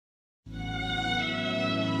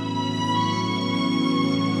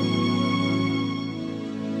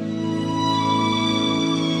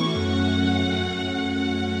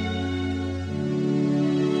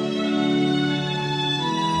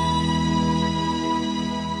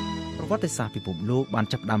វត្តិសាស្ត្រពិភពលោកបាន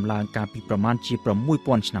ចាប់ផ្ដើមឡើងកាលពីប្រមាណជា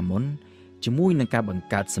6000ឆ្នាំមុនជាមួយនឹងការបង្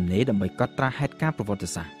កើតសំណេរដើម្បីកត់ត្រាហេតុការណ៍ប្រវត្តិ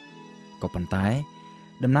សាស្ត្រក៏ប៉ុន្តែ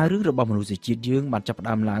ដំណើររឿងរបស់មនុស្សជាតិយើងបានចាប់ផ្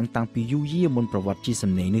ដើមឡើងតាំងពីយូរយារមុនប្រវត្តិជា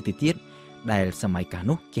សំណេរនេះទៅទៀតដែលសម័យកាល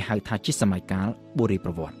នោះគេហៅថាជាសម័យកាលបុរាណប្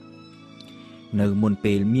រវត្តិនៅមុន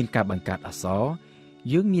ពេលមានការបង្កើតអក្សរ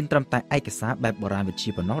យើងមានត្រឹមតែឯកសារបែបបុរាណវិទ្យា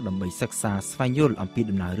ប៉ុណ្ណោះដើម្បីសិក្សាស្វែងយល់អំពី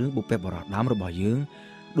ដំណើររឿងបុព្វបុរសដើមរបស់យើង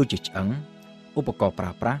ដូចជាឆ្អឹងឧបករណ៍ប្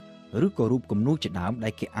រើប្រាស់ឬក៏រូបគំនូរជាដើមដែ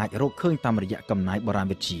លគេអាចរកឃើញតាមរយៈកំណាយបុរាណ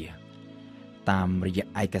វិទ្យាតាមរយៈ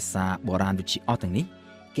ឯកសារបុរាណវិទ្យាអស់ទាំងនេះ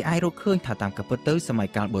គេអាចរកឃើញថាតាមការពិតទៅសម័យ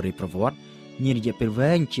កាលបុរាណប្រវត្តិមានរយៈពេល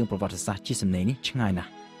វែងជាងប្រវត្តិសាស្ត្រជាសំណេរនេះឆ្ងាយណាស់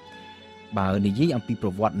បើនិយាយអំពីប្រ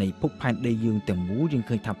វត្តិនៃភពផែនដីយើងទាំងមូលយើង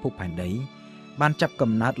ឃើញថាភពផែនដីបានចាប់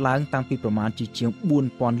កំណើតឡើងតាំងពីប្រមាណជាង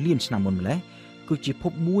4000លានឆ្នាំមុនម្លេះគឺជាភ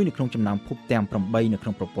ពមួយនៅក្នុងចំណោមភពទាំង8នៅក្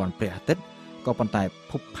នុងប្រព័ន្ធព្រះអាទិត្យក៏ប៉ុន្តែ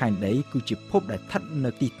ភពផែនដីគឺជាភពដែលស្ថិតនៅ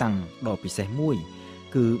ទីតាំងដ៏ពិសេសមួយ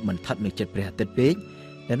គឺមិនស្ថិតនៅជិតព្រះអាទិត្យពេក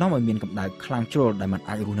ដែលនាំឲ្យមានកម្ដៅខ្លាំងជ្រុលដែលមិន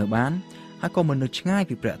អាចរស់នៅបានហើយក៏មិននៅឆ្ងាយ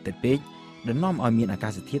ពីព្រះអាទិត្យពេកដែលនាំឲ្យមានអាកា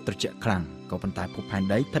សធាតុត្រជាក់ខ្លាំងក៏ប៉ុន្តែភពផែន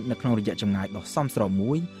ដីស្ថិតនៅក្នុងរយៈចម្ងាយដ៏សមស្រប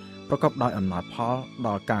មួយប្រកបដោយអំណោយផលដ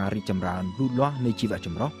ល់ការរីកចម្រើនលូតលាស់នៃជីវៈច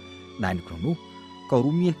ម្រុះដែលនៅក្នុងនោះក៏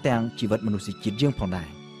រួមមានទាំងជីវិតមនុស្សជាតិយើងផងដែរ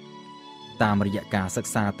តាមរយៈការសិ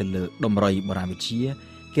ក្សាទៅលើដំរីបុរាណវិទ្យា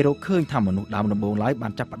គេរកឃើញថាមនុស្សដើមដំបូងឡើយបា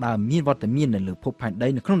នចាប់ផ្ដើមមានវត្តមាននៅលើភពផែនដី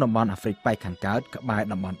នៅក្នុងតំបន់អាហ្វ្រិកប៉ែកខាងកើតក្បែរ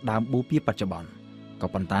តំបន់ដើមបូព៌ាបច្ចុប្បន្នក៏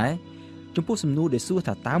ប៉ុន្តែចំពោះសំណួរដែលសួរ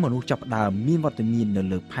ថាតើមនុស្សចាប់ផ្ដើមមានវត្តមាននៅ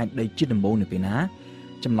លើផែនដីជាដំបូងនៅពេលណា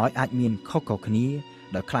ចម្លើយអាចមានខុសៗគ្នា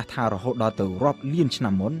ដោយខ្លះថារហូតដល់ទៅរាប់លានឆ្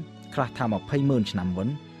នាំមុនខ្លះថា200000ឆ្នាំមុន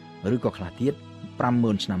ឬក៏ខ្លះទៀត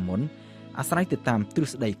50000ឆ្នាំមុនអាស្រ័យទៅតាមទ្រឹ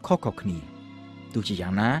ស្ដីខុសៗគ្នាទោះជាយ៉ា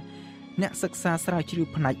ងណាអ្នកសិក្សាស្រាវជ្រាវ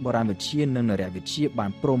ផ្នែកបុរាណវិទ្យានិងនរាវិទ្យាបា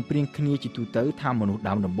នព្រមព្រៀងគ្នាជាទូទៅថាមនុស្ស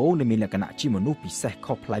ដើមដំបូងដែលមានលក្ខណៈជាមនុស្សពិសេស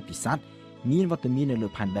ខុសប្លែកពីសត្វមានវត្តមាននៅលើ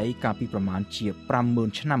ផែនដីកាលពីប្រមាណជា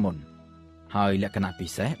50000ឆ្នាំមុនហើយលក្ខណៈពិ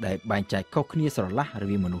សេសដែលបែងចែកខុសគ្នាស្រឡះរ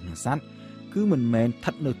វាងមនុស្សនិងសត្វគឺមិនមែនស្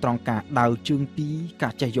ថិតនៅត្រង់ការដើរជើងពីរកា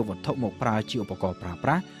រចេះយកវត្ថុមកប្រើជាឧបករណ៍ប្រើប្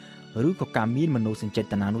រាស់ឬក៏ការមានមនោសញ្ចេ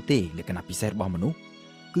តនានោះទេលក្ខណៈពិសេសរបស់មនុស្ស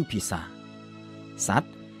គឺភាសាសត្វ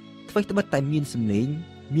អ្វីត្បិតតែមានសំឡេង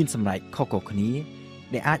មានសម្រែកខុសៗគ្នា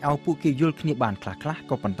ដែលអាចឲ្យពួកគេយល់គ្នាបានខ្លះៗ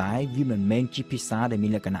ក៏ប៉ុន្តែវាមិនមែនជាភាសាដែលមា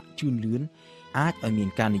នលក្ខណៈជឿនលឿនអាចឲ្យមាន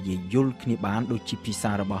ការនិយាយយល់គ្នាបានដូចជាភា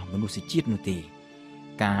សារបស់មនុស្សជាតិនោះទេ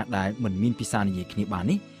ការដែលមិនមានភាសានិយាយគ្នាបាន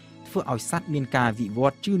នេះធ្វើឲ្យសត្វមានការវិវ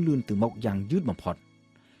ត្តជឿនលឿនទៅមុខយ៉ាងយឺតបំផុត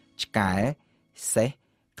ឆ្កែសេះ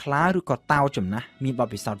ខ្លាឬក៏តោចំណាស់មានបទ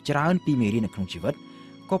ពិសោធន៍ច្រើនពីមេរៀននៅក្នុងជីវិត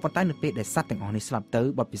ក៏ប៉ុន្តែនៅពេលដែលសត្វទាំងអស់នេះស្លាប់ទៅ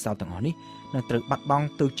បទពិសោធន៍ទាំងអស់នេះនឹងត្រូវបាត់បង់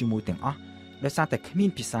ទៅជាមួយទាំងអស់ដោយសារតែគ្មាន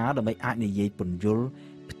ភាសាដើម្បីអាចនិយាយពន្យល់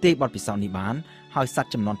ផ្ទេរបទពិសោធន៍នេះបានហើយសត្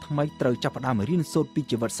វចំនួនថ្មីត្រូវចាប់ផ្ដើមរៀនសូត្រពី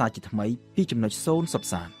ជីវិតសាជាថ្មីពីចំណុច0សុទ្ធ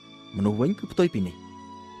សាធមនុស្សវិញគឺផ្ទុយពីនេះ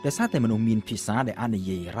ដោយសារតែមនុស្សមានភាសាដែលអាចនិ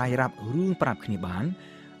យាយរាយរាប់រឿងប្រាប់គ្នាបាន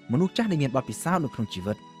មនុស្សចាស់ដែលមានបទពិសោធន៍នៅក្នុងជី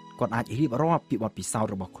វិតគាត់អាចរៀបរាប់ពីបទពិសោធ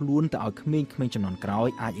ន៍របស់ខ្លួនទៅឲ្យក្មេងៗចំនួនក្រោយ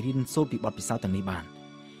អាចរៀនសូត្រពីបទពិសោធន៍ទាំងនេះបាន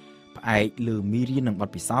ផ្អែកលើមេរៀននិងបទ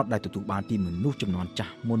ពិសោធន៍ដែលទទួលបានពីមនុស្សចំនួនចា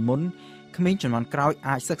ស់មុនក្មេងជំនាន់ក្រោយ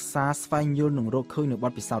អាចសិក្សាស្វែងយល់និងរកឃើញនូវប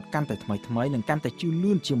ទពិសោធន៍កាន់តែថ្មីនិងកាន់តែជឿន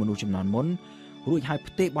លឿនជាងមនុស្សជំនាន់មុនរួចហើយ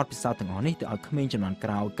ផ្ទេរបទពិសោធន៍ទាំងអស់នេះទៅឲ្យក្មេងជំនាន់ក្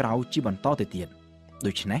រោយជាបន្តទៅទៀត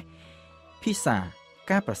ដូច្នេះភាសា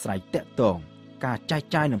ការប្រស្រ័យតាក់ទងការចែក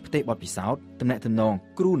ចាយនិងផ្ទេរបទពិសោធន៍ទំនាក់ទំនង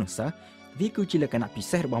គ្រូនិងសិស្សវាគឺជាលក្ខណៈពិ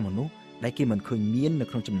សេសរបស់មនុស្សដែលគេមិនឃើញមាននៅ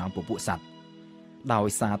ក្នុងចំណោមពពួកសត្វដោយ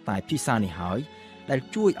សារតែភាសានេះហើយដែល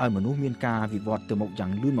ជួយឲ្យមនុស្សមានការវិវត្តទៅមុខយ៉ា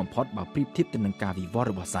ងលឿនបំផុតបើប្រៀបធៀបទៅនឹងការវិវត្ត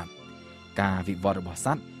របស់សត្វការវិវត្តរបស់ស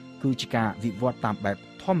ត្វគឺជាការវិវត្តតាមបែប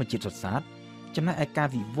ធម្មជាតិសុទ្ធសាធចំណែកឯការ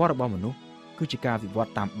វិវត្តរបស់មនុស្សគឺជាការវិវត្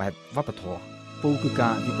តតាមបែបវប្បធម៌ពូគឺកា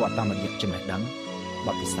រវិវត្តតាមរយៈចំណេះដឹងប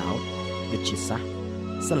ទពិសោធន៍វិទ្យាសាស្ត្រ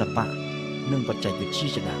សិល្បៈនិងបច្ចេកវិទ្យា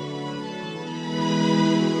ជាដើម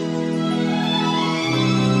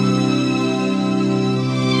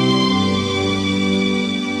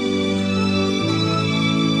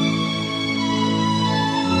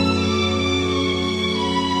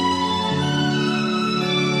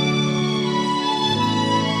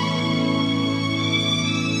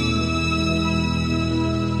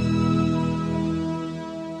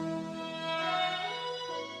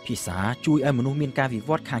ភាសាជួយឲ្យមនុស្សមានការវិ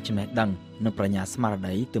វត្តខាងចំណេះដឹងនិងប្រាជ្ញាស្មារ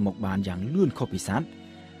តីទៅមុខបានយ៉ាងលឿនខុសពីសត្វ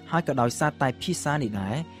ហើយក៏ដោយសារតែភាសានេះ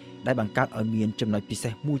ដែរដែលបង្កើតឲ្យមានចំណុចពិសេ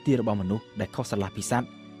សមួយទៀតរបស់មនុស្សដែលខុសស្រឡះពីសត្វ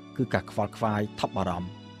គឺការខ្វល់ខ្វាយថប់បារម្ភ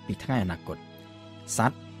ពីថ្ងៃអនាគតស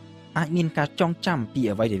ត្វអាចមានការចងចាំពី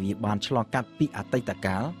អ្វីដែលវាបានឆ្លងកាត់ពីអតីត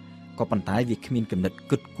កាលក៏ប៉ុន្តែវាគ្មានគំនិត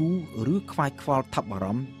គិតគូរឬខ្វាយខ្វល់ថប់បារ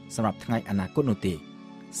ម្ភសម្រាប់ថ្ងៃអនាគតនោះទេ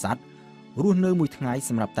សត្វរស់នៅមួយថ្ងៃ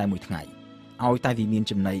សម្រាប់តែមួយថ្ងៃ ឲ្យតែវាមាន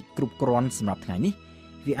ចំណីគ្រប់គ្រាន់សម្រាប់ថ្ងៃនេះ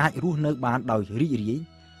វាអាចរស់នៅបានដោយរីករាយ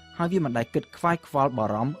ហើយវាមិនដែលគិតខ្វាយខ្វល់បា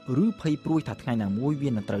រម្ភឬភ័យព្រួយថាថ្ងៃណាមួយវា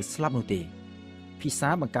នឹងត្រូវស្លាប់នោះទេភាសា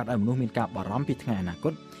បង្កើតឲ្យមនុស្សមានការបារម្ភពីថ្ងៃអនាគ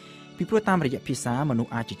តពីព្រោះតាមរយៈភាសាមនុស្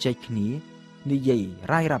សអាចជជែកគ្នានិយាយ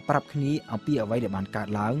រាយរាប់ប្រាប់គ្នាអំពីអ្វីដែលបានកើត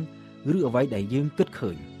ឡើងឬអ្វីដែលយើងគិត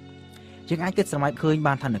ឃើញយើងអាចគិតស្រមៃឃើញ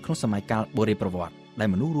បានថានៅក្នុងសម័យកាលបុរេប្រវត្តិដែល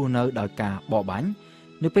មនុស្សរស់នៅដោយការបរបាញ់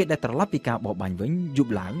នៅពេលដែលត្រឡប់ពីការបរបាញ់វិញយ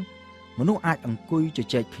ប់ឡើងមនុស្សអាចអង្គុយជ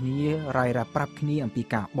ជែកគ្នារាយរាប់ប្រាប់គ្នាអំពី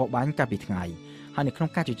ការបរបាញ់កាលពីថ្ងៃហើយនៅក្នុង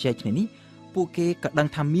ការជជែកគ្នានេះពួកគេក៏ដឹង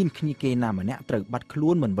ថាមានគ្នាគេណាម្នាក់ត្រូវបាត់ខ្លួ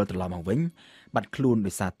នមិនវិលត្រឡប់មកវិញបាត់ខ្លួន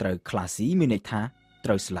ដោយសារត្រូវក្លាស៊ីមានន័យថាត្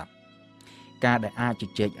រូវស្លាប់ការដែលអាចជ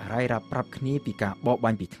ជែករាយរាប់ប្រាប់គ្នាពីការបរបា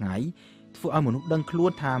ញ់ពីថ្ងៃធ្វើឲ្យមនុស្សដឹងខ្លួ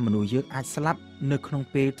នថាមនុស្សយើងអាចស្លាប់នៅក្នុង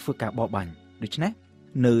ពេលធ្វើការបរបាញ់ដូច្នេះ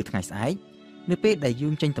នៅថ្ងៃស្អែកនៅពេលដែលយើ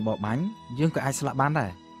ងចេញទៅបរបាញ់យើងក៏អាចស្លាប់បានដែ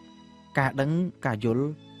រការដឹងការយល់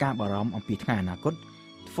ការបារម្ភអំពីថ្ងៃអនាគត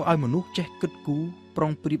ធ្វើឲ្យមនុស្សចេះគិតគូរប្រុ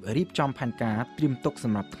ងប្រៀបរៀបចំផែនការត្រៀមទុកស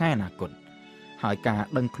ម្រាប់ថ្ងៃអនាគតហើយការ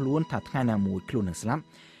ដឹងខ្លួនថាថ្ងៃណាមួយខ្លួននឹងស្លាប់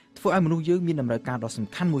ធ្វើឲ្យមនុស្សយើងមានតម្រូវការដ៏សំ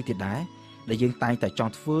ខាន់មួយទៀតដែរដែលយើងតែងតែច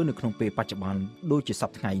ង់ធ្វើនៅក្នុងពេលបច្ចុប្បន្នដូចជាស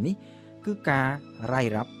ប្តាហ៍ថ្ងៃនេះគឺការរាយ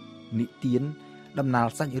រាប់និទានដំណាល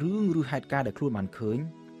សាច់រឿងឬហេតុការណ៍ដែលខ្លួនបានឃើញ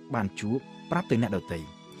បានជួបប្រាប់ទៅអ្នកដទៃ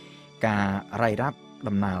ការរាយរាប់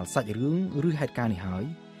ដំណាលសាច់រឿងឬហេតុការណ៍នេះហើយ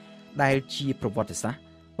ដែលជាប្រវត្តិសាស្ត្រ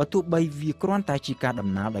បើទោះបីវាគ្រាន់តែជាការដំ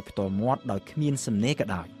ណាលដោយផ្ទាល់មាត់ដោយគ្មានសំណេរក៏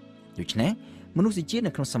ដោយដូច្នេះមនុស្សជាតិ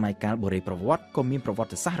នៅក្នុងសម័យកាលបុរេប្រវត្តិក៏មានប្រវត្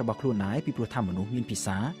តិសាស្ត្ររបស់ខ្លួនដែរពីព្រោះថាមនុស្សមានភា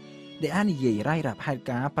សាដែលអាចនិយាយរាយរាប់ហេតុ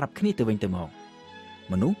ការណ៍ប្រាប់គ្នាទៅវិញទៅមក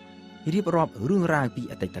មនុស្សរៀបរាប់រឿងរ៉ាវពី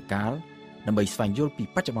អតីតកាលដើម្បីស្វែងយល់ពី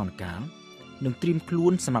បច្ចុប្បន្នកាលនិងត្រៀមខ្លួ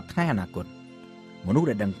នសម្រាប់ថ្ងៃអនាគតមនុស្ស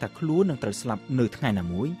ដែលដឹងថាខ្លួននឹងត្រូវស្លាប់នៅថ្ងៃណា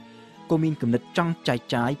មួយក៏មានគំនិតចង់ចែក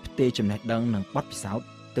ចាយផ្ទេរចំណេះដឹងនិងបទពិសោធន៍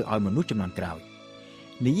ទៅឲ្យមនុស្សជំនាន់ក្រោយ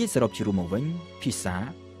និយាយសរុបជារួមមកវិញភាសា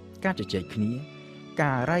ការជជែកគ្នា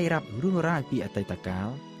ការរាយរាប់រឿងរ៉ាវពីអតីតកាល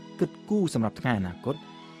គិតគូរសម្រាប់ថ្ងៃអនាគត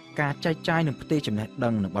ការចែកចាយនិងផ្ទេរចំណេះដឹ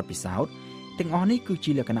ងនិងបទពិសោធន៍ទាំងអស់នេះគឺ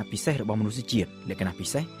ជាលក្ខណៈពិសេសរបស់មនុស្សជាតិលក្ខណៈពិ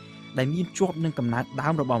សេសដែលមានជាប់នឹងកំណើតដើ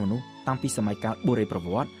មរបស់មនុស្សតាំងពីសម័យកាលបុរេប្រវ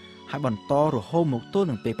ត្តិហើយបន្តរហូតមកទល់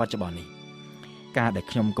នឹងពេលបច្ចុប្បន្ននេះការដែល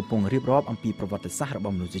ខ្ញុំកំពុងរៀបរាប់អំពីប្រវត្តិសាស្ត្ររប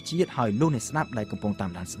ស់មនុស្សជាតិហើយលោកអ្នកស្ដាប់ដែលកំពុងតា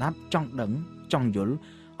មដានស្ដាប់ចង់ដឹងចង់យល់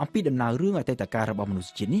អំពីដំណើររឿងអតីតកាលរបស់មនុស្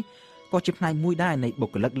សជាតិនេះក៏ជាផ្នែកមួយដែរនៃបុ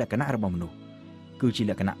គ្គលិកលក្ខណៈរបស់មនុស្សគឺជា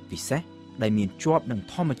លក្ខណៈពិសេសដែលមានជាប់នឹង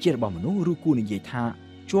ធម្មជាតិរបស់មនុស្សឬគួរនិយាយថា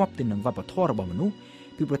ជាប់ទៅនឹងវប្បធម៌របស់មនុស្ស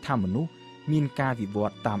ពីព្រោះថាមនុស្សមានការវិវ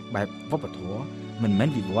ត្តតាមបែបវប្បធម៌មិនមែន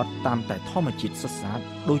វិវត្តតាមតែធម្មជាតិសុទ្ធសាធ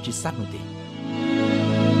ដូចជាសត្វនោះទេ